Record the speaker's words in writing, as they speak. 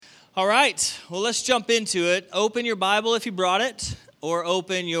All right, well, let's jump into it. Open your Bible if you brought it, or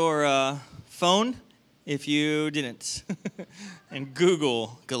open your phone if you didn't, and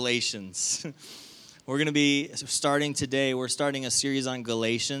Google Galatians. We're going to be starting today, we're starting a series on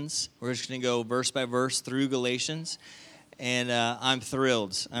Galatians. We're just going to go verse by verse through Galatians, and I'm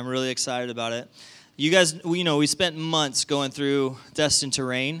thrilled. I'm really excited about it. You guys, we spent months going through Destined to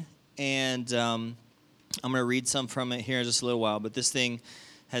Reign, and I'm going to read some from it here in just a little while, but this thing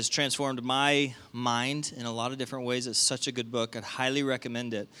has transformed my mind in a lot of different ways. It's such a good book. I'd highly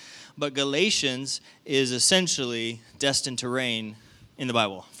recommend it. But Galatians is essentially Destined to Reign in the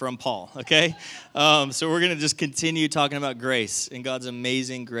Bible from Paul, okay? So we're going to just continue talking about grace and God's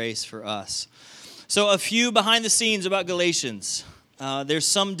amazing grace for us. So a few behind the scenes about Galatians. There's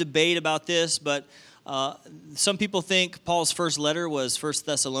some debate about this, but some people think Paul's first letter was 1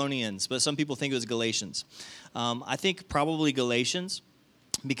 Thessalonians, but some people think it was Galatians. I think probably Galatians,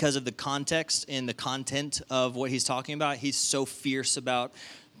 because of the context and the content of what he's talking about. He's so fierce about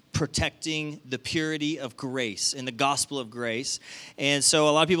protecting the purity of grace and the gospel of grace. And so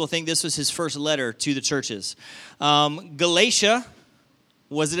a lot of people think this was his first letter to the churches. Galatia,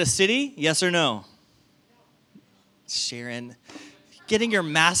 was it a city? Yes or no? Sharon, getting your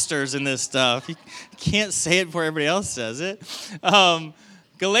master's in this stuff. You can't say it before everybody else says it.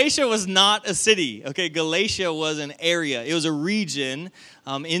 Galatia was not a city, okay? Galatia was an area. It was a region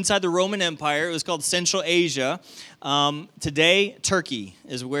inside the Roman Empire. It was called Central Asia. Today, Turkey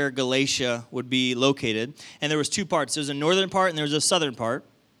is where Galatia would be located. And there was two parts. There was a northern part and there was a southern part.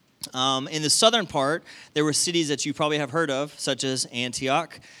 In the southern part, there were cities that you probably have heard of, such as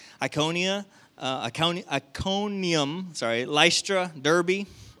Antioch, Iconium, Lystra, Derbe.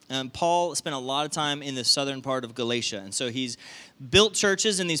 Paul spent a lot of time in the southern part of Galatia. And so he's built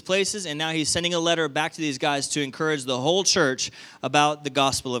churches in these places, and now he's sending a letter back to these guys to encourage the whole church about the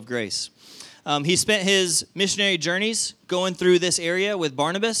gospel of grace. He spent his missionary journeys going through this area with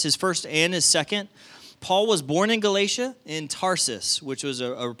Barnabas, his first and his second. Paul was born in Galatia, in Tarsus, which was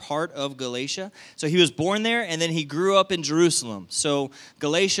a part of Galatia. So he was born there, and then he grew up in Jerusalem. So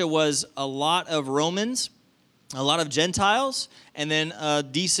Galatia was a lot of Romans, a lot of Gentiles, and then a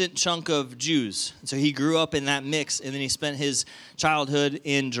decent chunk of Jews. So he grew up in that mix, and then he spent his childhood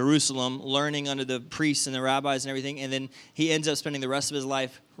in Jerusalem learning under the priests and the rabbis and everything, and then he ends up spending the rest of his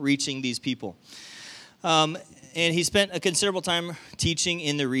life reaching these people. And he spent a considerable time teaching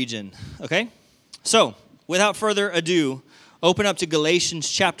in the region, okay? So, without further ado, open up to Galatians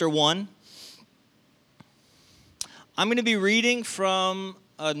chapter 1. I'm going to be reading from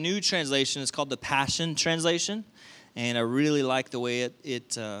a new translation. It's called the Passion Translation, and I really like the way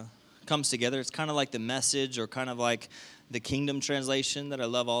it comes together. It's kind of like the Message, or kind of like the Kingdom Translation that I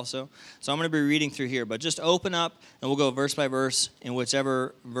love also. So I'm going to be reading through here, but just open up and we'll go verse by verse in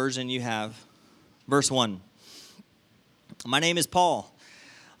whichever version you have. Verse 1. My name is Paul.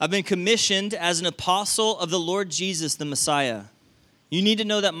 I've been commissioned as an apostle of the Lord Jesus, the Messiah. You need to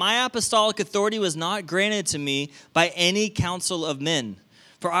know that my apostolic authority was not granted to me by any council of men.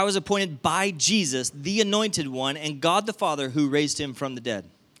 For I was appointed by Jesus, the Anointed One, and God the Father who raised him from the dead.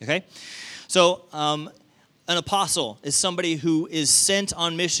 Okay? So, an apostle is somebody who is sent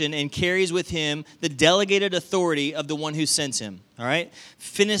on mission and carries with him the delegated authority of the one who sends him. All right?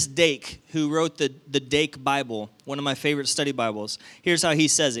 Finis Dake, who wrote the Dake Bible, one of my favorite study Bibles. Here's how he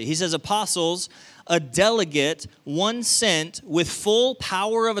says it. He says, apostles, a delegate, one sent with full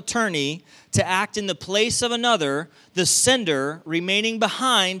power of attorney to act in the place of another, the sender remaining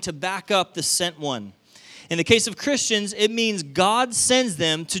behind to back up the sent one. In the case of Christians, it means God sends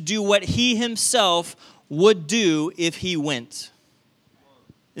them to do what he himself would do if he went.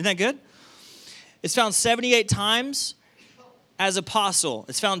 Isn't that good? It's found 78 times as apostle.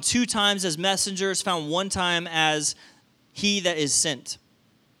 It's found 2 times as messenger. It's found 1 time as he that is sent.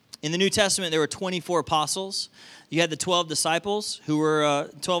 In the New Testament, there were 24 apostles. You had the 12 disciples, who were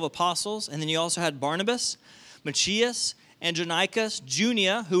 12 apostles. And then you also had Barnabas, Matthias, Andronicus,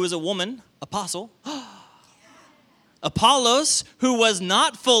 Junia, who was a woman, apostle. Apollos, who was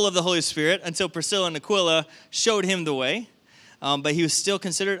not full of the Holy Spirit until Priscilla and Aquila showed him the way. But he was still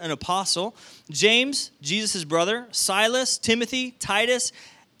considered an apostle. James, Jesus' brother. Silas, Timothy, Titus,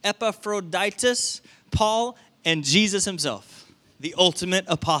 Epaphroditus, Paul, and Jesus himself. The ultimate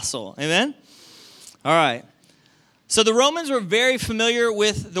apostle. Amen? All right. So the Romans were very familiar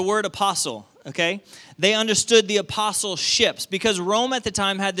with the word apostle, okay? They understood the apostleships because Rome at the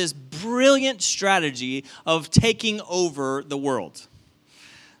time had this brilliant strategy of taking over the world.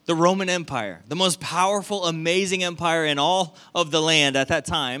 The Roman Empire, the most powerful, amazing empire in all of the land at that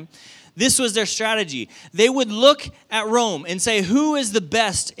time. This was their strategy. They would look at Rome and say, who is the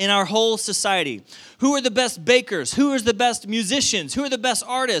best in our whole society? Who are the best bakers? Who are the best musicians? Who are the best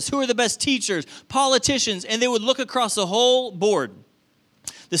artists? Who are the best teachers, politicians? And they would look across the whole board,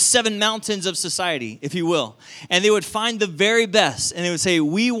 the 7 mountains of society, if you will. And they would find the very best. And they would say,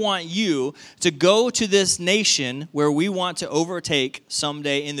 we want you to go to this nation where we want to overtake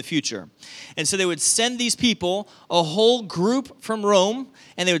someday in the future. And so they would send these people, a whole group from Rome,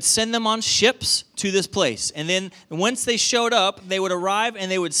 and they would send them on ships to this place. And then once they showed up, they would arrive and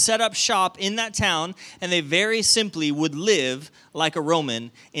they would set up shop in that town. And they very simply would live like a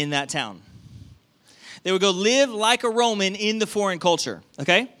Roman in that town. They would go live like a Roman in the foreign culture,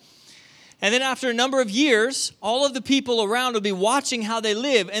 okay? And then after a number of years, all of the people around would be watching how they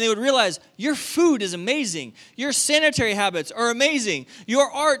live, and they would realize, your food is amazing. Your sanitary habits are amazing.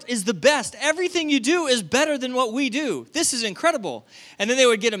 Your art is the best. Everything you do is better than what we do. This is incredible. And then they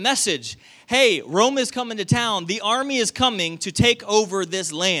would get a message. Hey, Rome is coming to town. The army is coming to take over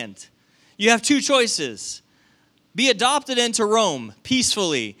this land. You have 2 choices. Be adopted into Rome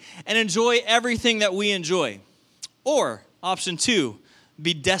peacefully and enjoy everything that we enjoy. Or, option 2,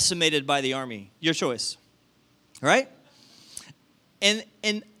 be decimated by the army. Your choice. Right?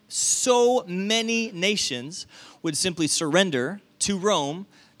 And so many nations would simply surrender to Rome,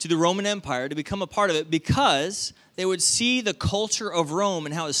 to the Roman Empire, to become a part of it because they would see the culture of Rome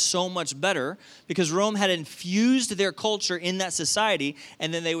and how it's so much better because Rome had infused their culture in that society,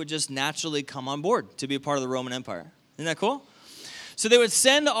 and then they would just naturally come on board to be a part of the Roman Empire. Isn't that cool? So they would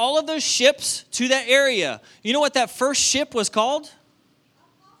send all of those ships to that area. You know what that first ship was called?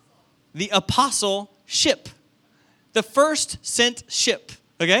 The apostle ship. The first sent ship,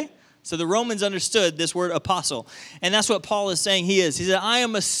 okay? So the Romans understood this word apostle. And that's what Paul is saying he is. He said, I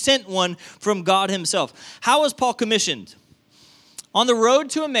am a sent one from God himself. How was Paul commissioned? On the road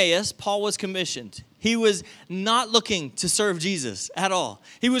to Emmaus, Paul was commissioned. He was not looking to serve Jesus at all.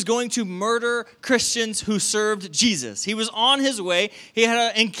 He was going to murder Christians who served Jesus. He was on his way. He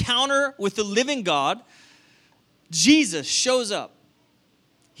had an encounter with the living God. Jesus shows up.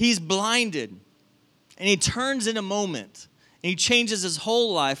 He's blinded. And he turns in a moment. And he changes his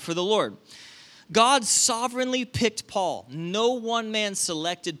whole life for the Lord. God sovereignly picked Paul. No one man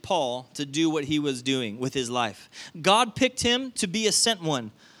selected Paul to do what he was doing with his life. God picked him to be a sent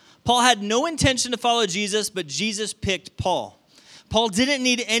one. Paul had no intention to follow Jesus, but Jesus picked Paul. Paul didn't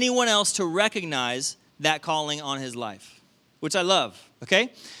need anyone else to recognize that calling on his life, which I love,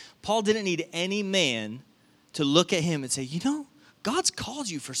 okay? Paul didn't need any man to look at him and say, you know, God's called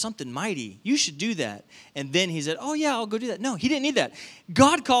you for something mighty. You should do that. And then he said, oh yeah, I'll go do that. No, he didn't need that.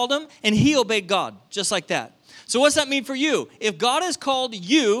 God called him and he obeyed God just like that. So what's that mean for you? If God has called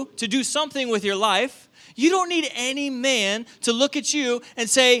you to do something with your life, you don't need any man to look at you and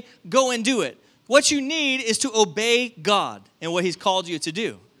say, go and do it. What you need is to obey God and what he's called you to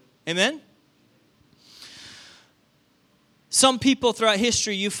do. Amen? Some people throughout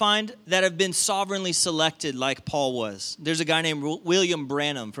history you find that have been sovereignly selected like Paul was. There's a guy named William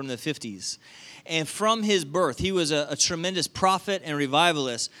Branham from the 50s. And from his birth, he was a tremendous prophet and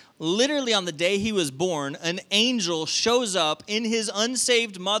revivalist. Literally on the day he was born, an angel shows up in his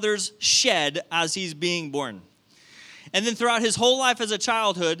unsaved mother's shed as he's being born. And then throughout his whole life as a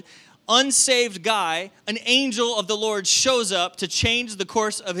childhood, unsaved guy, an angel of the Lord shows up to change the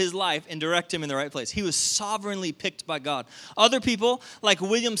course of his life and direct him in the right place. He was sovereignly picked by God. Other people, like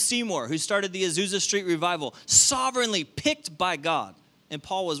William Seymour, who started the Azusa Street Revival, sovereignly picked by God. And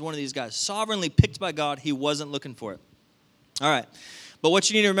Paul was one of these guys, sovereignly picked by God. He wasn't looking for it. All right. But what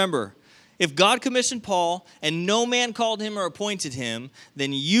you need to remember, if God commissioned Paul and no man called him or appointed him,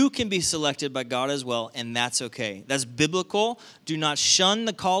 then you can be selected by God as well, and that's okay. That's biblical. Do not shun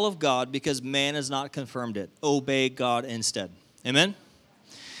the call of God because man has not confirmed it. Obey God instead. Amen?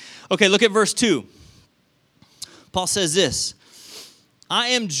 Okay, look at verse 2. Paul says this, I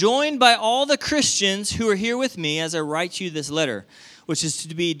am joined by all the Christians who are here with me as I write you this letter, which is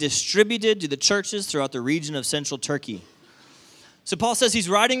to be distributed to the churches throughout the region of central Turkey. So Paul says he's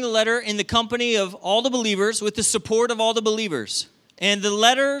writing the letter in the company of all the believers with the support of all the believers. And the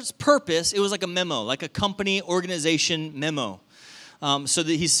letter's purpose, it was like a memo, like a company organization memo. So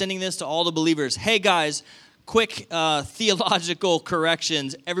that he's sending this to all the believers. Hey guys, quick theological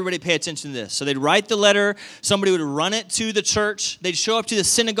corrections. Everybody pay attention to this. So they'd write the letter. Somebody would run it to the church. They'd show up to the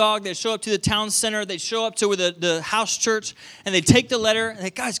synagogue. They'd show up to the town center. They'd show up to the house church. And they'd take the letter. And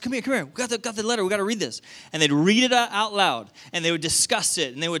they'd, guys, come here. We got the letter. We got to read this. And they'd read it out loud. And they would discuss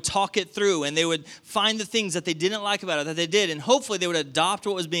it. And they would talk it through. And they would find the things that they didn't like about it that they did. And hopefully they would adopt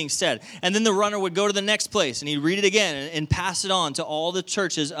what was being said. And then the runner would go to the next place. And he'd read it again and pass it on to all the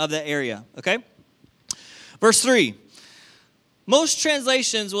churches of that area. Okay? Verse 3. Most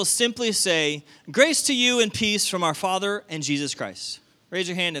translations will simply say, grace to you and peace from our Father and Jesus Christ. Raise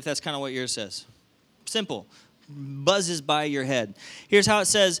your hand if that's kind of what yours says. Simple. Buzzes by your head. Here's how it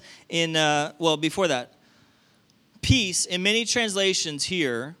says before that. Peace, in many translations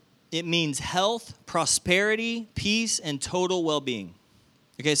here, it means health, prosperity, peace, and total well-being.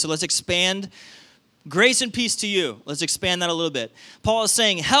 Okay, so let's expand. Grace and peace to you. Let's expand that a little bit. Paul is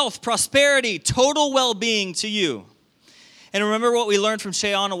saying health, prosperity, total well-being to you. And remember what we learned from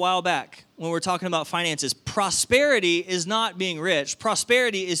Shayon a while back when we were talking about finances. Prosperity is not being rich.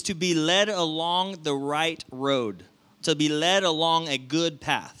 Prosperity is to be led along the right road, to be led along a good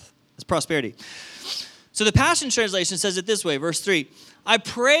path. That's prosperity. So the Passion Translation says it this way, verse 3. I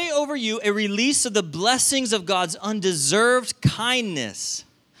pray over you a release of the blessings of God's undeserved kindness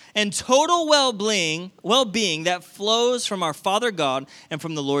and total well-being that flows from our Father God and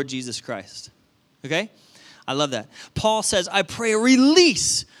from the Lord Jesus Christ. Okay? I love that. Paul says, I pray a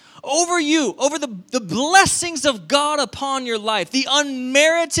release over you, over the blessings of God upon your life, the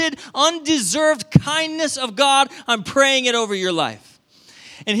unmerited, undeserved kindness of God. I'm praying it over your life.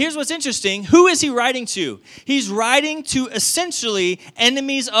 And here's what's interesting. Who is he writing to? He's writing to essentially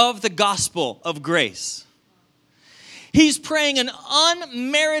enemies of the gospel of grace. He's praying an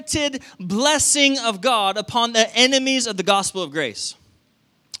unmerited blessing of God upon the enemies of the gospel of grace.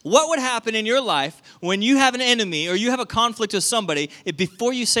 What would happen in your life when you have an enemy or you have a conflict with somebody, if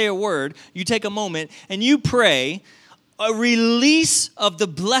before you say a word, you take a moment and you pray a release of the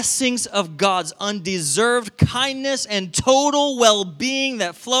blessings of God's undeserved kindness and total well-being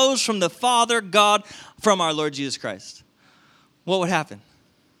that flows from the Father God from our Lord Jesus Christ? What would happen?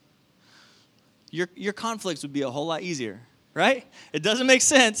 Your conflicts would be a whole lot easier, right? It doesn't make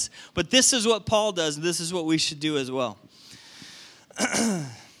sense, but this is what Paul does, and this is what we should do as well.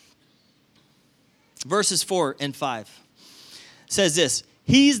 Verses 4 and 5 says this.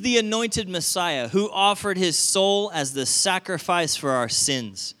 He's the anointed Messiah who offered his soul as the sacrifice for our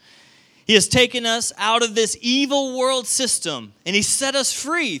sins. He has taken us out of this evil world system, and he set us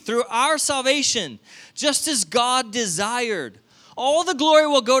free through our salvation, just as God desired. All the glory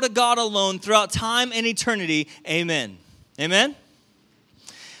will go to God alone throughout time and eternity. Amen. Amen?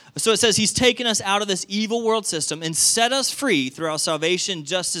 So it says he's taken us out of this evil world system and set us free through our salvation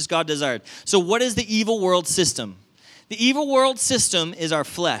just as God desired. So what is the evil world system? The evil world system is our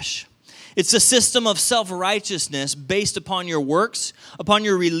flesh. It's a system of self-righteousness based upon your works, upon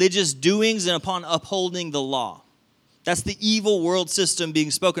your religious doings, and upon upholding the law. That's the evil world system being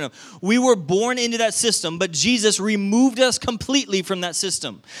spoken of. We were born into that system, but Jesus removed us completely from that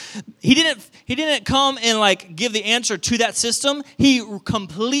system. He didn't come and give the answer to that system. He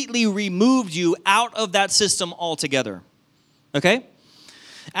completely removed you out of that system altogether. Okay?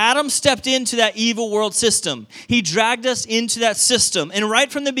 Adam stepped into that evil world system. He dragged us into that system. And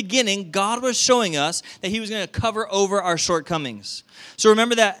right from the beginning, God was showing us that he was going to cover over our shortcomings. So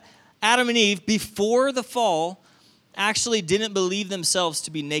remember that Adam and Eve, before the fall, actually didn't believe themselves to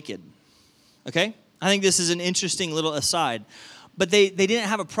be naked. Okay? I think this is an interesting little aside. But they didn't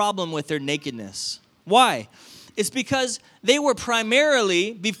have a problem with their nakedness. Why? It's because they were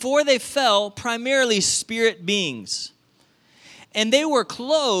before they fell, primarily spirit beings. And they were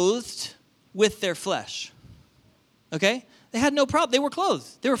clothed with their flesh. Okay? They had no problem. They were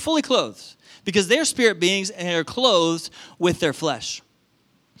clothed. They were fully clothed. Because they're spirit beings and they're clothed with their flesh.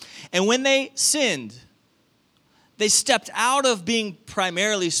 And when they sinned, they stepped out of being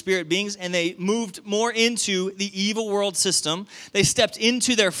primarily spirit beings and they moved more into the evil world system. They stepped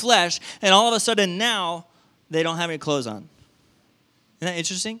into their flesh, and all of a sudden now they don't have any clothes on. Isn't that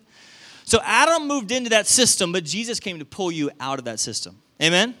interesting? So Adam moved into that system, but Jesus came to pull you out of that system.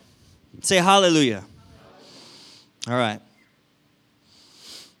 Amen? Say hallelujah. All right.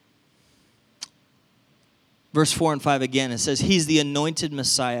 Verse 4 and 5 again, it says, he's the anointed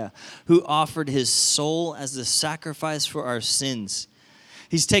Messiah who offered his soul as the sacrifice for our sins.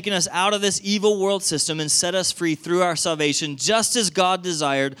 He's taken us out of this evil world system and set us free through our salvation, just as God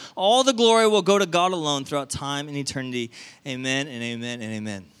desired. All the glory will go to God alone throughout time and eternity. Amen and amen and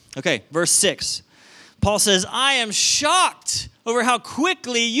amen. Okay, verse 6. Paul says, I am shocked over how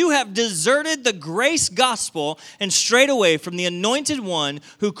quickly you have deserted the grace gospel and strayed away from the anointed one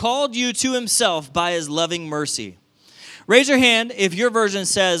who called you to himself by his loving mercy. Raise your hand if your version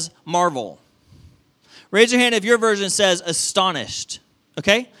says marvel. Raise your hand if your version says astonished.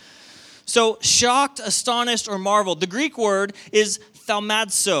 Okay? So shocked, astonished, or marveled. The Greek word is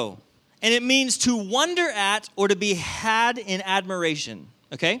thaumazo, and it means to wonder at or to be had in admiration.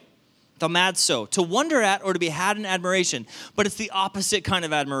 Okay? Thaumazo, to wonder at or to be had in admiration. But it's the opposite kind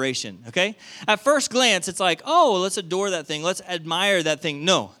of admiration, okay? At first glance, it's like, oh, let's adore that thing. Let's admire that thing.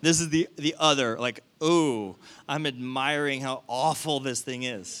 No, this is the other. Like, oh, I'm admiring how awful this thing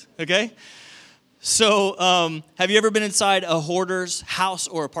is, okay? So have you ever been inside a hoarder's house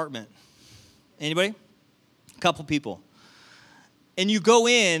or apartment? Anybody? A couple people. And you go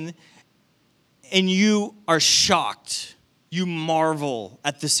in and you are shocked. You marvel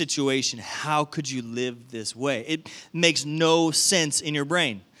at the situation. How could you live this way? It makes no sense in your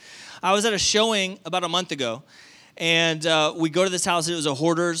brain. I was at a showing about a month ago, and we go to this house. It was a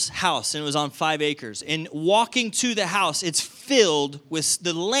hoarder's house, and it was on 5 acres. And walking to the house,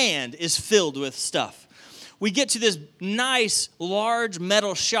 the land is filled with stuff. We get to this nice, large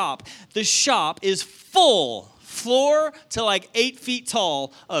metal shop. The shop is full, floor to like 8 feet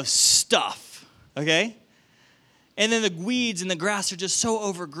tall, of stuff, okay? And then the weeds and the grass are just so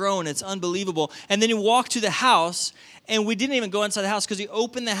overgrown. It's unbelievable. And then you walk to the house, and we didn't even go inside the house because we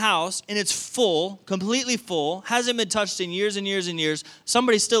opened the house, and it's full, completely full, hasn't been touched in years and years and years.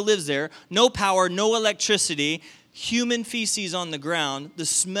 Somebody still lives there. No power, no electricity, human feces on the ground. The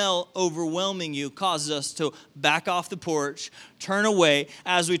smell overwhelming you causes us to back off the porch, turn away.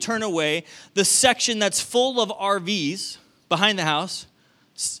 As we turn away, the section that's full of RVs behind the house,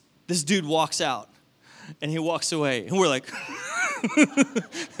 this dude walks out. And he walks away. And we're like,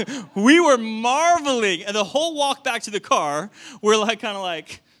 we were marveling. And the whole walk back to the car, we're like, kind of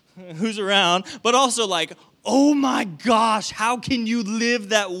like, who's around? But also like, oh my gosh, how can you live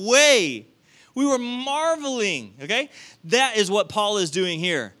that way? We were marveling, okay? That is what Paul is doing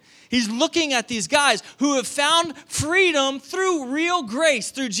here. He's looking at these guys who have found freedom through real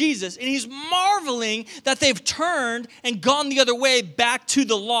grace, through Jesus, and he's marveling that they've turned and gone the other way, back to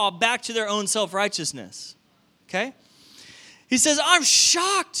the law, back to their own self-righteousness, okay? He says, I'm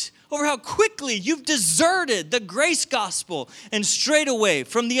shocked over how quickly you've deserted the grace gospel and strayed away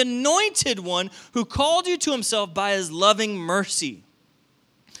from the anointed one who called you to himself by his loving mercy.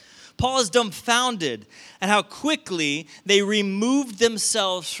 Paul is dumbfounded at how quickly they removed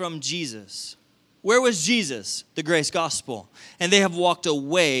themselves from Jesus. Where was Jesus? The grace gospel. And they have walked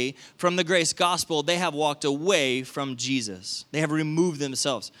away from the grace gospel. They have walked away from Jesus. They have removed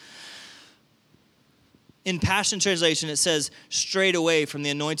themselves. In Passion Translation, it says, strayed away from the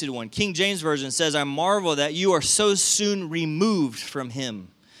anointed one. King James Version says, I marvel that you are so soon removed from him,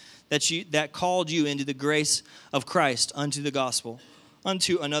 that called you into the grace of Christ unto the gospel.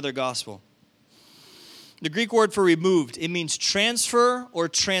 Unto another gospel. The Greek word for removed, it means transfer or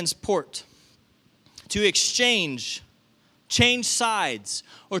transport. To exchange, change sides,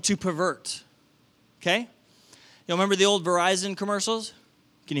 or to pervert. Okay? You remember the old Verizon commercials?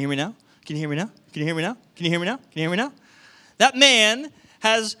 Can you hear me now? Can you hear me now? Can you hear me now? Can you hear me now? Can you hear me now? That man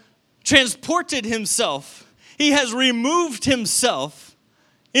has transported himself. He has removed himself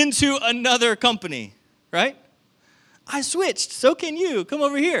into another company, right? I switched, so can you. Come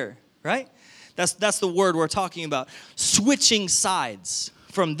over here, right? That's the word we're talking about. Switching sides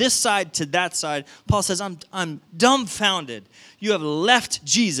from this side to that side. Paul says, I'm dumbfounded. You have left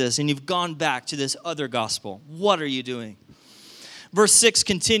Jesus and you've gone back to this other gospel. What are you doing? Verse 6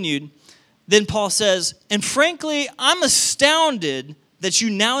 continued. Then Paul says, and frankly, I'm astounded that you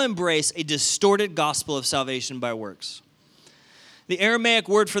now embrace a distorted gospel of salvation by works. The Aramaic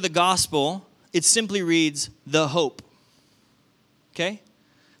word for the gospel, it simply reads, the hope. Okay?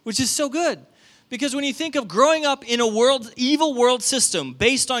 Which is so good. Because when you think of growing up in a evil world system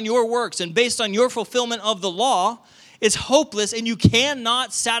based on your works and based on your fulfillment of the law, it's hopeless and you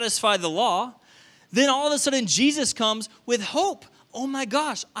cannot satisfy the law. Then all of a sudden Jesus comes with hope. Oh my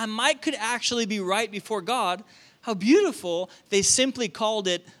gosh, could actually be right before God. How beautiful. They simply called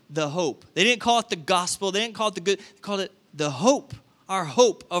it the hope. They didn't call it the gospel. They didn't call it the good. They called it the hope. Our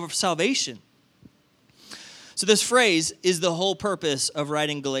hope of salvation. So this phrase is the whole purpose of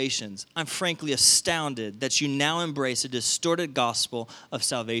writing Galatians. I'm frankly astounded that you now embrace a distorted gospel of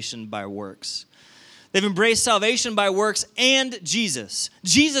salvation by works. They've embraced salvation by works and Jesus.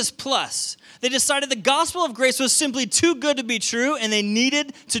 Jesus plus. They decided the gospel of grace was simply too good to be true, and they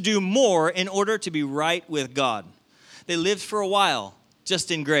needed to do more in order to be right with God. They lived for a while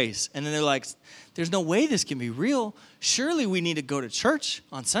just in grace, and then they're like, there's no way this can be real. Surely we need to go to church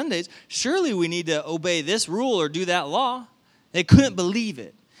on Sundays. Surely we need to obey this rule or do that law. They couldn't believe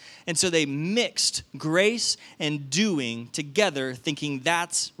it. And so they mixed grace and doing together, thinking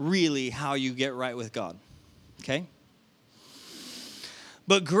that's really how you get right with God. Okay?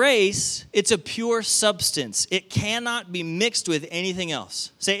 But grace, it's a pure substance. It cannot be mixed with anything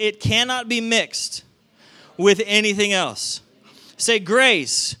else. Say, it cannot be mixed with anything else. Say,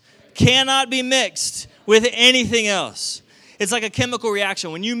 grace cannot be mixed with anything else. It's like a chemical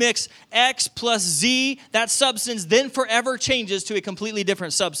reaction. When you mix X plus Z, that substance then forever changes to a completely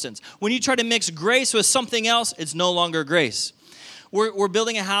different substance. When you try to mix grace with something else, it's no longer grace. We're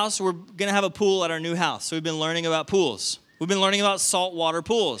building a house. We're going to have a pool at our new house. So we've been learning about pools. We've been learning about saltwater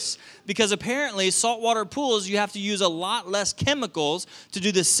pools. Because apparently saltwater pools, you have to use a lot less chemicals to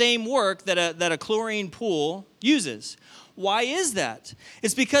do the same work that a chlorine pool uses. Why is that?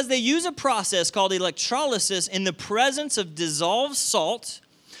 It's because they use a process called electrolysis in the presence of dissolved salt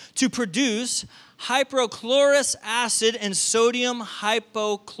to produce hypochlorous acid and sodium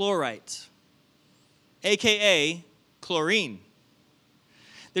hypochlorite, a.k.a. chlorine.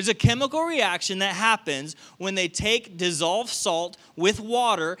 There's a chemical reaction that happens when they take dissolved salt with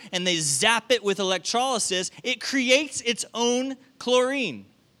water and they zap it with electrolysis. It creates its own chlorine.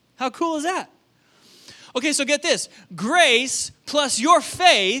 How cool is that? Okay, so get this. Grace plus your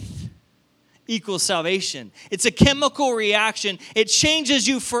faith equals salvation. It's a chemical reaction. It changes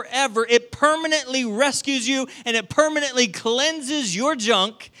you forever. It permanently rescues you, and it permanently cleanses your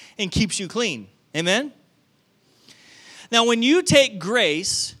junk and keeps you clean. Amen? Now, when you take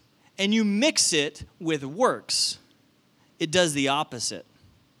grace and you mix it with works, it does the opposite.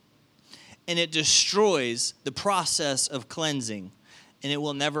 And it destroys the process of cleansing, and it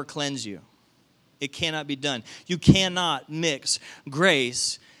will never cleanse you. It cannot be done. You cannot mix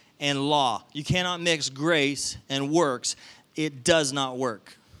grace and law. You cannot mix grace and works. It does not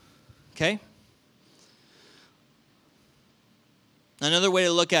work. Okay? Another way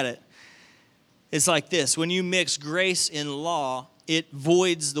to look at it is like this. When you mix grace and law, it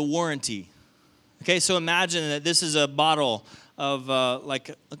voids the warranty. Okay, so imagine that this is a bottle of,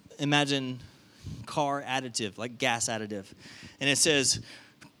 imagine car additive, like gas additive. And it says,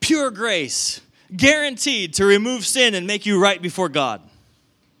 pure grace, guaranteed to remove sin and make you right before God.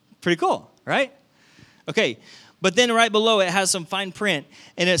 Pretty cool, right? Okay, but then right below it has some fine print,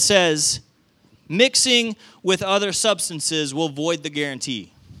 and it says, mixing with other substances will void the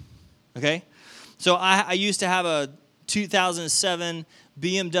guarantee. Okay? So I used to have a 2007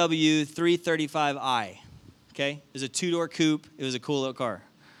 BMW 335i. Okay? It was a two-door coupe. It was a cool little car.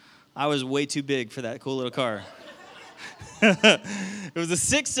 I was way too big for that cool little car. It was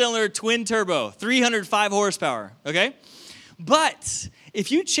a 6-cylinder twin turbo, 305 horsepower, okay? But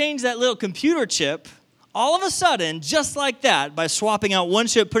if you change that little computer chip, all of a sudden, just like that, by swapping out one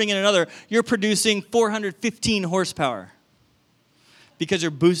chip, putting in another, you're producing 415 horsepower because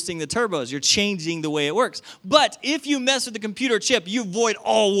you're boosting the turbos. You're changing the way it works. But if you mess with the computer chip, you void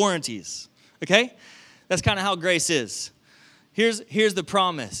all warranties, okay? That's kind of how grace is. Here's the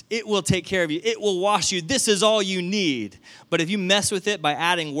promise. It will take care of you. It will wash you. This is all you need. But if you mess with it by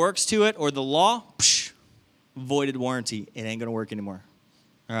adding works to it or the law, voided warranty. It ain't going to work anymore.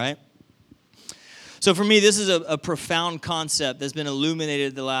 All right? So for me, this is a profound concept that's been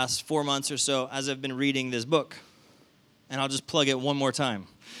illuminated the last 4 months or so as I've been reading this book. And I'll just plug it one more time.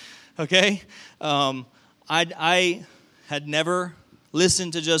 Okay? I had never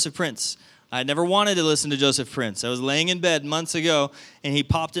listened to Joseph Prince. I never wanted to listen to Joseph Prince. I was laying in bed months ago, and he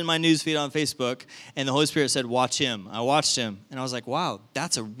popped in my newsfeed on Facebook, and the Holy Spirit said, watch him. I watched him, and I was like, wow,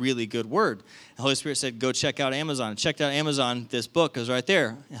 that's a really good word. The Holy Spirit said, go check out Amazon. I checked out Amazon. This book is right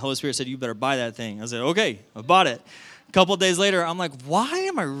there. The Holy Spirit said, you better buy that thing. I said, okay, I bought it. A couple of days later, I'm like, why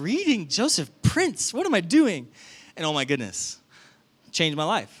am I reading Joseph Prince? What am I doing? And oh my goodness, changed my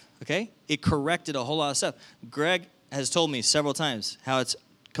life, okay? It corrected a whole lot of stuff. Greg has told me several times how it's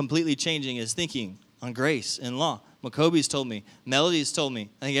completely changing his thinking on grace and law. Makobe's told me. Melody's told me.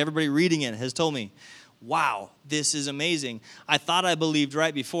 I think everybody reading it has told me, wow, this is amazing. I thought I believed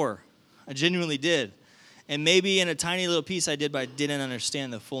right before. I genuinely did. And maybe in a tiny little piece I did, but I didn't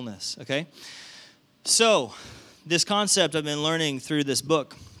understand the fullness, okay? So, this concept I've been learning through this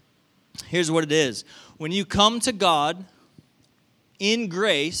book, here's what it is. When you come to God in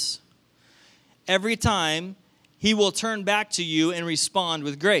grace, every time He will turn back to you and respond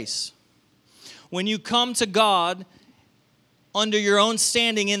with grace. When you come to God under your own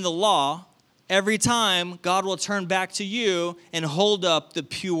standing in the law, every time God will turn back to you and hold up the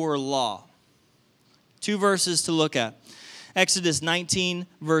pure law. 2 verses to look at. Exodus 19,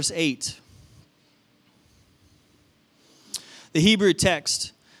 verse 8. The Hebrew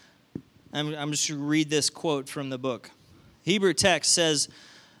text, I'm just going to read this quote from the book. Hebrew text says,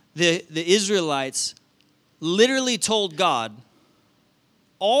 the Israelites literally told God,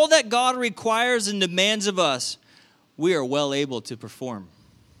 all that God requires and demands of us, we are well able to perform.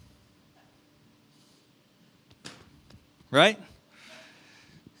 Right?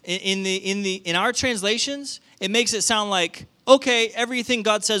 In our translations, it makes it sound like, okay, everything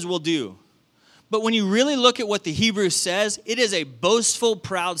God says we'll do. But when you really look at what the Hebrew says, it is a boastful,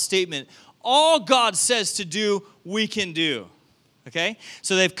 proud statement. All God says to do, we can do. Okay?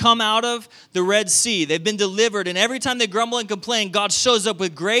 So they've come out of the Red Sea. They've been delivered. And every time they grumble and complain, God shows up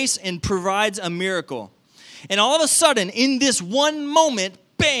with grace and provides a miracle. And all of a sudden, in this one moment,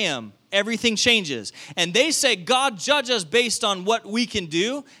 bam, everything changes. And they say, God, judge us based on what we can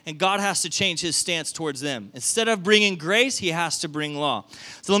do. And God has to change his stance towards them. Instead of bringing grace, he has to bring law.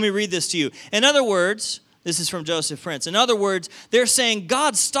 So let me read this to you. In other words, this is from Joseph Prince. In other words, they're saying,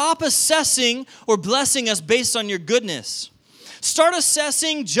 God, stop assessing or blessing us based on your goodness. Start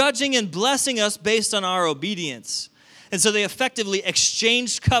assessing, judging, and blessing us based on our obedience. And so they effectively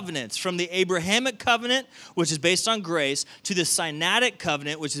exchanged covenants from the Abrahamic covenant, which is based on grace, to the Sinaitic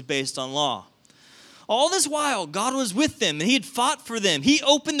covenant, which is based on law. All this while, God was with them, and he had fought for them. He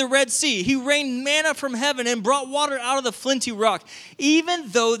opened the Red Sea. He rained manna from heaven and brought water out of the flinty rock, even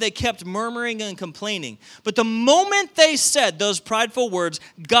though they kept murmuring and complaining. But the moment they said those prideful words,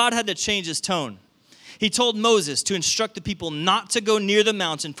 God had to change his tone. He told Moses to instruct the people not to go near the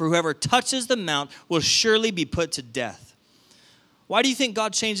mountain, for whoever touches the mount will surely be put to death. Why do you think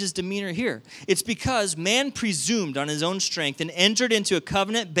God changed his demeanor here? It's because man presumed on his own strength and entered into a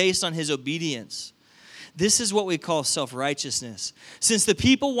covenant based on his obedience. This is what we call self-righteousness. Since the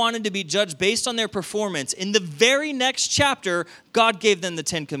people wanted to be judged based on their performance, in the very next chapter, God gave them the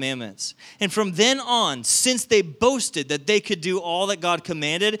 10 Commandments. And from then on, since they boasted that they could do all that God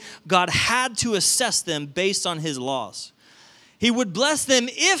commanded, God had to assess them based on his laws. He would bless them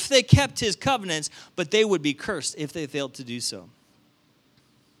if they kept his covenants, but they would be cursed if they failed to do so.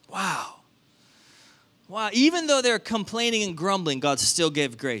 Wow. Wow, even though they're complaining and grumbling, God still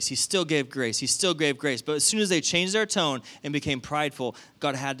gave grace. He still gave grace. He still gave grace. But as soon as they changed their tone and became prideful,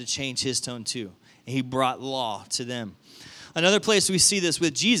 God had to change his tone too. And he brought law to them. Another place we see this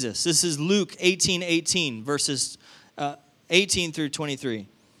with Jesus. This is Luke 18:18, verses 18 through 23.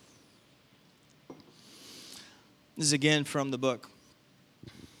 This is again from the book.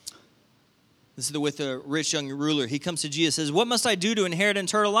 This is with the rich young ruler. He comes to Jesus and says, "What must I do to inherit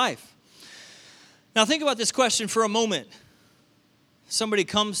eternal life?" Now think about this question for a moment. Somebody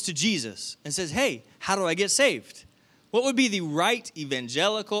comes to Jesus and says, "Hey, how do I get saved?" What would be the right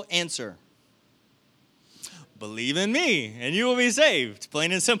evangelical answer? Believe in me and you will be saved.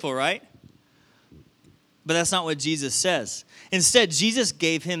 Plain and simple, right? But that's not what Jesus says. Instead, Jesus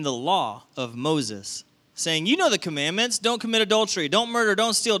gave him the law of Moses, saying, you know the commandments. Don't commit adultery. Don't murder.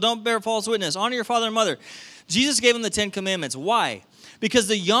 Don't steal. Don't bear false witness. Honor your father and mother. Jesus gave him the 10 Commandments. Why? Because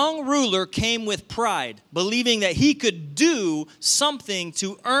the young ruler came with pride, believing that he could do something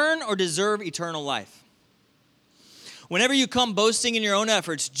to earn or deserve eternal life. Whenever you come boasting in your own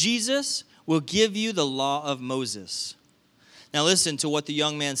efforts, Jesus will give you the law of Moses. Now listen to what the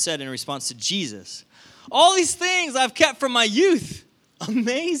young man said in response to Jesus. All these things I've kept from my youth.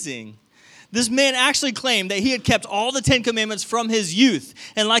 Amazing. This man actually claimed that he had kept all the 10 Commandments from his youth.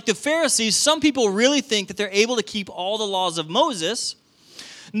 And like the Pharisees, some people really think that they're able to keep all the laws of Moses,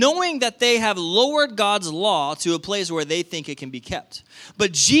 knowing that they have lowered God's law to a place where they think it can be kept.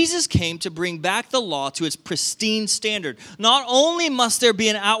 But Jesus came to bring back the law to its pristine standard. Not only must there be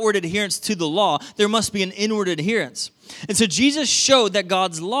an outward adherence to the law, there must be an inward adherence. And so Jesus showed that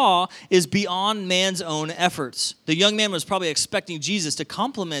God's law is beyond man's own efforts. The young man was probably expecting Jesus to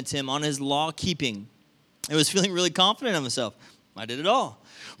compliment him on his law keeping. He was feeling really confident of himself. I did it all.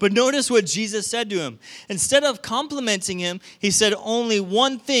 But notice what Jesus said to him. Instead of complimenting him, he said, only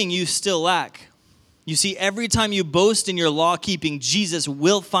one thing you still lack. You see, every time you boast in your law keeping, Jesus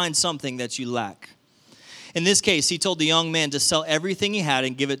will find something that you lack. In this case, he told the young man to sell everything he had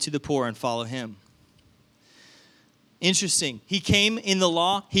and give it to the poor and follow him. Interesting. He came in the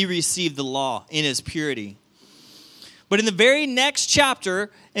law. He received the law in his purity. But in the very next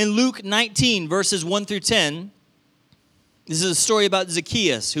chapter, in Luke 19, verses 1 through 10, This is a story about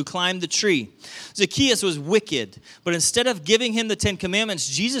Zacchaeus who climbed the tree. Zacchaeus was wicked, but instead of giving him the 10 Commandments,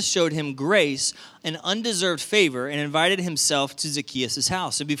 Jesus showed him grace and undeserved favor and invited himself to Zacchaeus'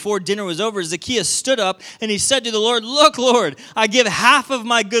 house. And before dinner was over, Zacchaeus stood up and he said to the Lord, "Look, Lord, I give half of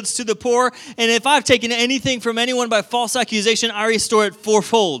my goods to the poor, and if I've taken anything from anyone by false accusation, I restore it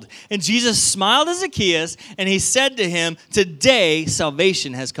fourfold." And Jesus smiled at Zacchaeus and he said to him, "Today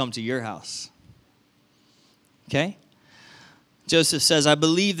salvation has come to your house." Okay? Joseph says, "I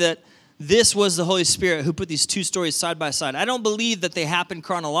believe that this was the Holy Spirit who put these two stories side by side. I don't believe that they happened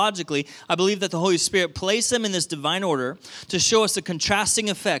chronologically. I believe that the Holy Spirit placed them in this divine order to show us the contrasting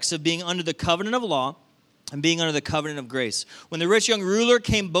effects of being under the covenant of law and being under the covenant of grace. When the rich young ruler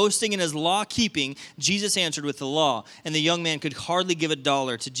came boasting in his law-keeping, Jesus answered with the law, and the young man could hardly give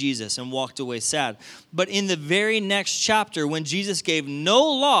 $1 to Jesus and walked away sad. But in the very next chapter, when Jesus gave no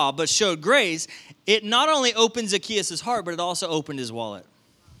law but showed grace, it not only opened Zacchaeus' heart, but it also opened his wallet."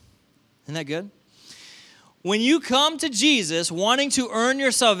 Isn't that good? When you come to Jesus wanting to earn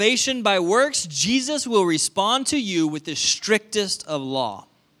your salvation by works, Jesus will respond to you with the strictest of law,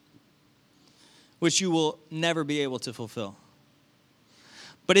 which you will never be able to fulfill.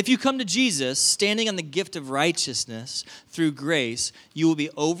 But if you come to Jesus standing on the gift of righteousness through grace, you will be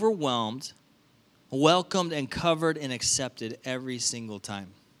overwhelmed, welcomed, and covered and accepted every single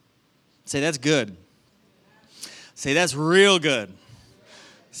time. Say, "That's good." Say, "That's real good."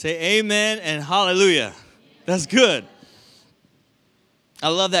 Say amen and hallelujah. That's good. I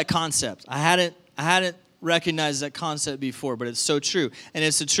love that concept. I hadn't recognized that concept before, but it's so true. And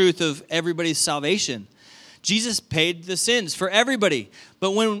it's the truth of everybody's salvation. Jesus paid the sins for everybody.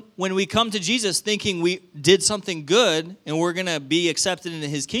 But when we come to Jesus thinking we did something good and we're going to be accepted into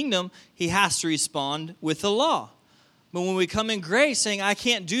his kingdom, he has to respond with the law. But when we come in grace saying, "I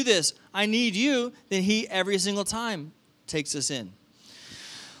can't do this, I need you," then he every single time takes us in.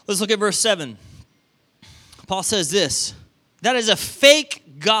 Let's look at verse 7. Paul says this, "That is a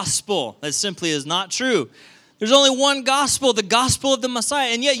fake gospel. That simply is not true. There's only one gospel, the gospel of the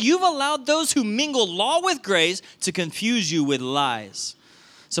Messiah, and yet you've allowed those who mingle law with grace to confuse you with lies."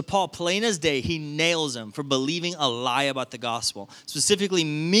 So Paul, plain as day, he nails them for believing a lie about the gospel. Specifically,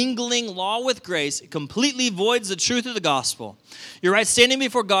 mingling law with grace completely voids the truth of the gospel. Your right standing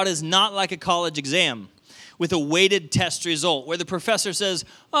before God is not like a college exam with a weighted test result where the professor says,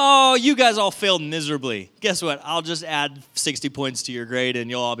 "Oh, you guys all failed miserably. Guess what? I'll just add 60 points to your grade and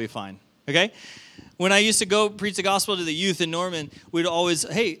you'll all be fine." Okay? When I used to go preach the gospel to the youth in Norman, we'd always,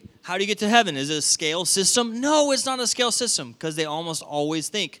 "Hey, how do you get to heaven? Is it a scale system?" No, it's not a scale system, because they almost always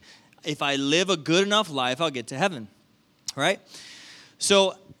think, if I live a good enough life, I'll get to heaven, right?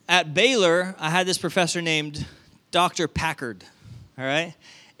 So at Baylor, I had this professor named Dr. Packard, all right?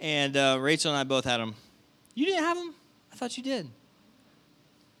 And Rachel and I both had him. You didn't have him? I thought you did.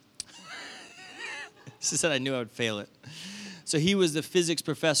 She said I knew I would fail it. So he was the physics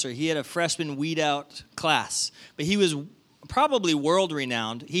professor. He had a freshman weed out class, but he was probably world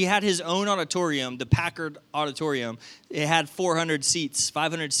renowned. He had his own auditorium, the Packard Auditorium. It had 400 seats,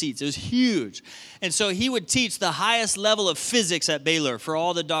 500 seats. It was huge. And so he would teach the highest level of physics at Baylor for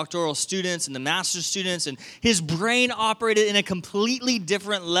all the doctoral students and the master's students. And his brain operated in a completely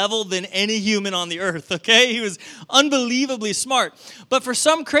different level than any human on the earth, okay? He was unbelievably smart. But for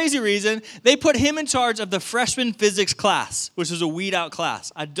some crazy reason, they put him in charge of the freshman physics class, which was a weed out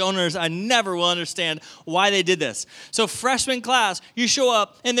class. I never will understand why they did this. So freshman class, you show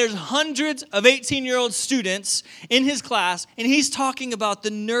up and there's hundreds of 18-year-old students in his class, and he's talking about the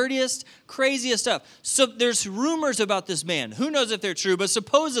nerdiest, craziest stuff. So there's rumors about this man. Who knows if they're true, but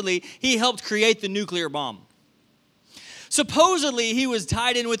supposedly he helped create the nuclear bomb. Supposedly he was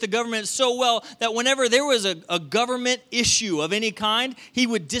tied in with the government so well that whenever there was a government issue of any kind, he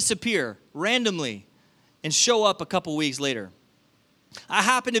would disappear randomly and show up a couple weeks later. I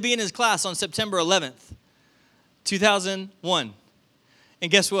happened to be in his class on September 11th, 2001.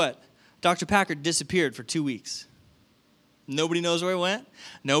 And guess what? Dr. Packard disappeared for 2 weeks. Nobody knows where he went.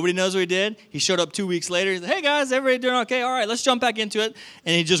 Nobody knows what he did. He showed up 2 weeks later. He's like, "Hey, guys, everybody doing okay? All right, let's jump back into it."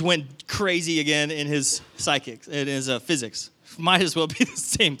 And he just went crazy again in his physics. Might as well be the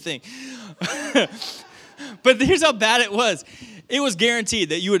same thing. But here's how bad it was. It was guaranteed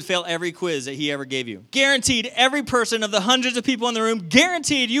that you would fail every quiz that he ever gave you. Guaranteed, every person of the hundreds of people in the room,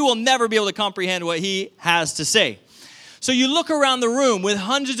 guaranteed you will never be able to comprehend what he has to say. So you look around the room with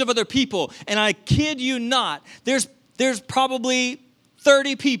hundreds of other people, and I kid you not, there's probably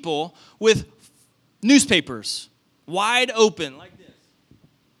 30 people with newspapers wide open like this,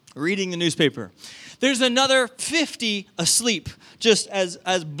 reading the newspaper. There's another 50 asleep, just as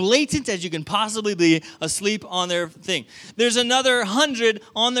blatant as you can possibly be, asleep on their thing. There's another 100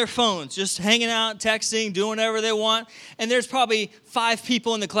 on their phones, just hanging out, texting, doing whatever they want. And there's probably 5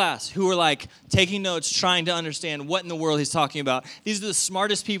 people in the class who are like taking notes, trying to understand what in the world he's talking about. These are the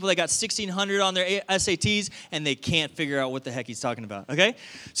smartest people. They got 1,600 on their SATs, and they can't figure out what the heck he's talking about, okay?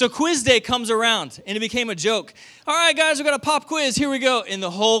 So quiz day comes around, and it became a joke. All right, guys, we got a pop quiz. Here we go. In the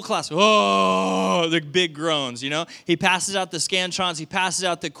whole class, oh, the big groans, you know? He passes out the Scantrons. He passes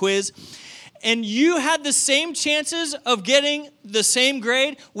out the quiz. And you had the same chances of getting the same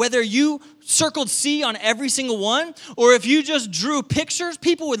grade, whether you circled C on every single one, or if you just drew pictures.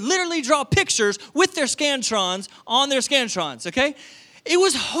 People would literally draw pictures with their Scantrons on their Scantrons, okay? It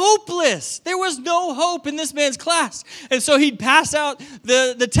was hopeless. There was no hope in this man's class. And so he'd pass out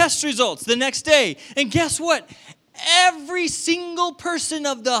the test results the next day. And guess what? Every single person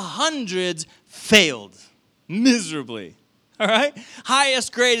of the hundreds failed miserably. All right?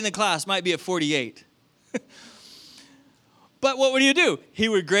 Highest grade in the class might be a 48. But what would you do? He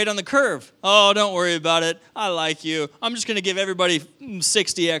would grade on the curve. Oh, don't worry about it. I like you. I'm just going to give everybody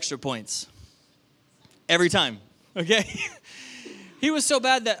 60 extra points. Every time. Okay? He was so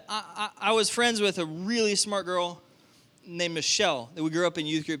bad that I was friends with a really smart girl named Michelle that we grew up in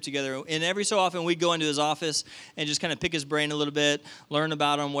youth group together. And every so often we'd go into his office and just kind of pick his brain a little bit, learn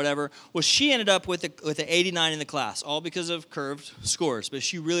about him, whatever. Well, she ended up with an 89 in the class, all because of curved scores. But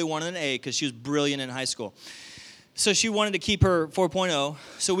she really wanted an A because she was brilliant in high school. So she wanted to keep her 4.0.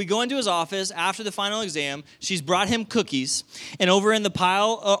 So we go into his office after the final exam. She's brought him cookies. And over in the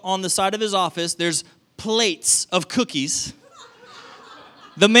pile on the side of his office, there's plates of cookies.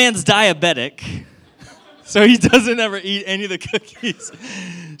 The man's diabetic, so he doesn't ever eat any of the cookies.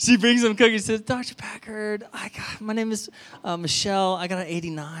 She brings him cookies, says, Dr. Packard, my name is Michelle. I got an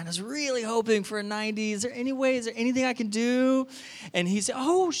 89. I was really hoping for a 90. Is there anything I can do? And he said,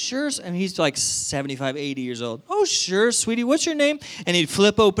 oh, sure. And he's like 75, 80 years old. Oh, sure, sweetie. What's your name? And he'd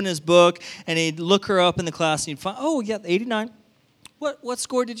flip open his book, and he'd look her up in the class, and he'd find, oh, yeah, 89. What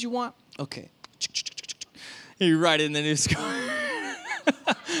score did you want? Okay. He'd write in the new score.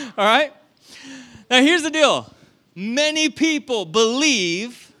 All right? Now, here's the deal. Many people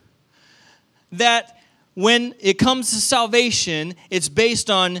believe that when it comes to salvation, it's based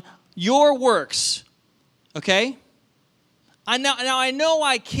on your works. Okay? I know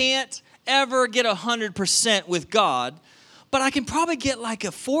I can't ever get 100% with God, but I can probably get like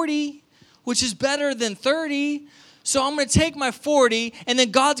a 40, which is better than 30. So I'm going to take my 40, and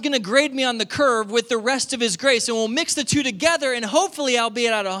then God's going to grade me on the curve with the rest of his grace, and we'll mix the two together, and hopefully I'll be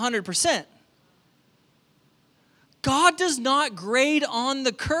at 100%. God does not grade on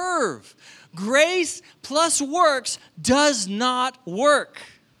the curve. Grace plus works does not work.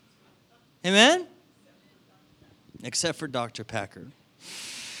 Amen? Except for Dr. Packard.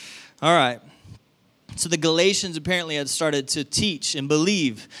 All right. So the Galatians apparently had started to teach and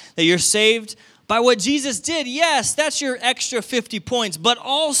believe that you're saved by what Jesus did. Yes, that's your extra 50 points, but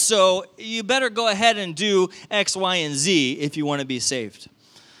also you better go ahead and do X, Y, and Z if you want to be saved.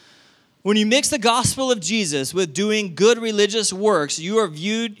 When you mix the gospel of Jesus with doing good religious works, you are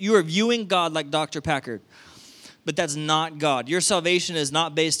viewing God like Dr. Packard. But that's not God. Your salvation is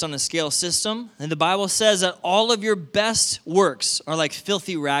not based on a scale system. And the Bible says that all of your best works are like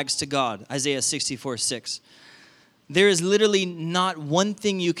filthy rags to God. Isaiah 64:6. There is literally not one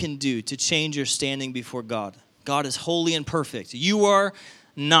thing you can do to change your standing before God. God is holy and perfect. You are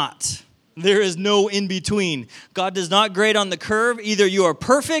not. There is no in between. God does not grade on the curve. Either you are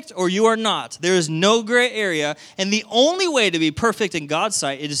perfect or you are not. There is no gray area. And the only way to be perfect in God's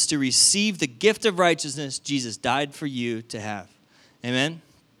sight is to receive the gift of righteousness Jesus died for you to have. Amen?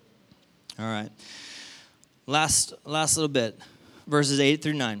 All right. Last little bit. Verses 8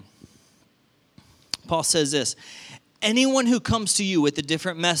 through 9. Paul says this. Anyone who comes to you with a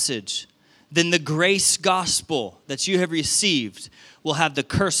different message than the grace gospel that you have received will have the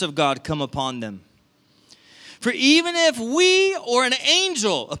curse of God come upon them. For even if we or an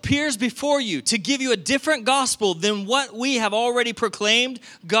angel appears before you to give you a different gospel than what we have already proclaimed,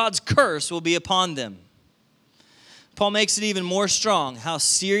 God's curse will be upon them. Paul makes it even more strong how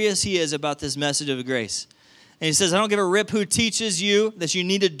serious he is about this message of grace. And he says, I don't give a rip who teaches you that you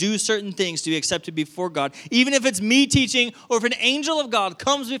need to do certain things to be accepted before God. Even if it's me teaching or if an angel of God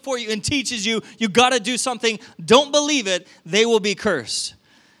comes before you and teaches you, you got to do something. Don't believe it. They will be cursed.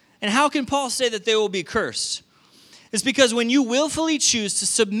 And how can Paul say that they will be cursed? It's because when you willfully choose to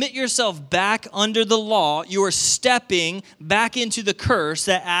submit yourself back under the law, you are stepping back into the curse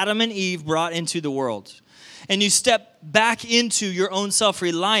that Adam and Eve brought into the world. and you step back into your own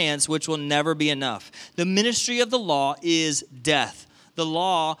self-reliance, which will never be enough. The ministry of the law is death. The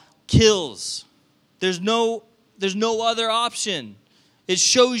law kills. There's no other option. It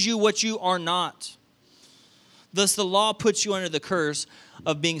shows you what you are not. Thus, the law puts you under the curse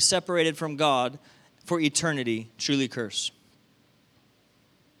of being separated from God for eternity, truly cursed.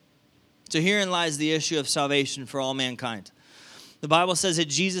 So herein lies the issue of salvation for all mankind. The Bible says that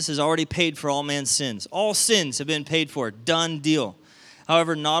Jesus has already paid for all man's sins. All sins have been paid for. Done deal.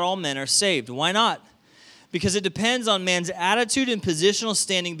 However, not all men are saved. Why not? Because it depends on man's attitude and positional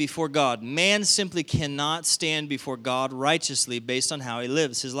standing before God. Man simply cannot stand before God righteously based on how he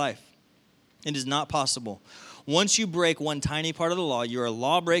lives his life. It is not possible. Once you break one tiny part of the law, you're a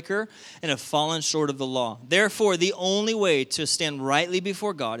lawbreaker and have fallen short of the law. Therefore, the only way to stand rightly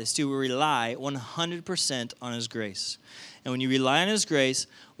before God is to rely 100% on his grace. And when you rely on his grace,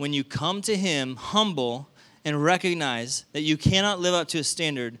 when you come to him humble and recognize that you cannot live up to his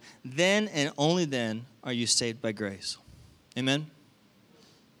standard, then and only then are you saved by grace. Amen?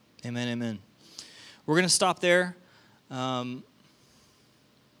 Amen, amen. We're going to stop there.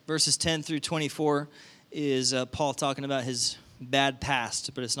 Verses 10 through 24 is Paul talking about his bad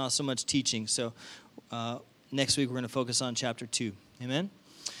past, but it's not so much teaching. So next week we're going to focus on chapter 2. Amen?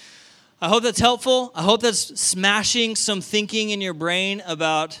 I hope that's helpful. I hope that's smashing some thinking in your brain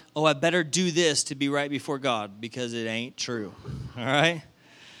about, oh, I better do this to be right before God, because it ain't true. All right?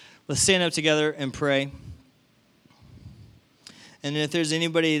 Let's stand up together and pray. And if there's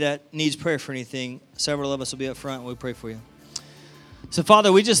anybody that needs prayer for anything, several of us will be up front and we'll pray for you. So,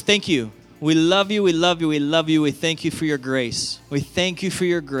 Father, we just thank you. We love you, we love you, we love you. We thank you for your grace. We thank you for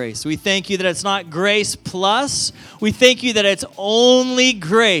your grace. We thank you that it's not grace plus. We thank you that it's only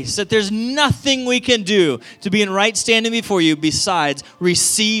grace, that there's nothing we can do to be in right standing before you besides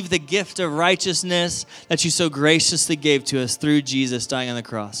receive the gift of righteousness that you so graciously gave to us through Jesus dying on the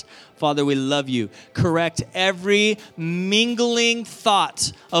cross. Father, we love you. Correct every mingling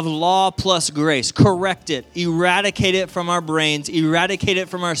thought of law plus grace. Correct it. Eradicate it from our brains. Eradicate it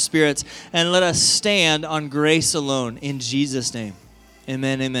from our spirits. And let us stand on grace alone. In Jesus' name.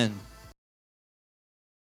 Amen, amen.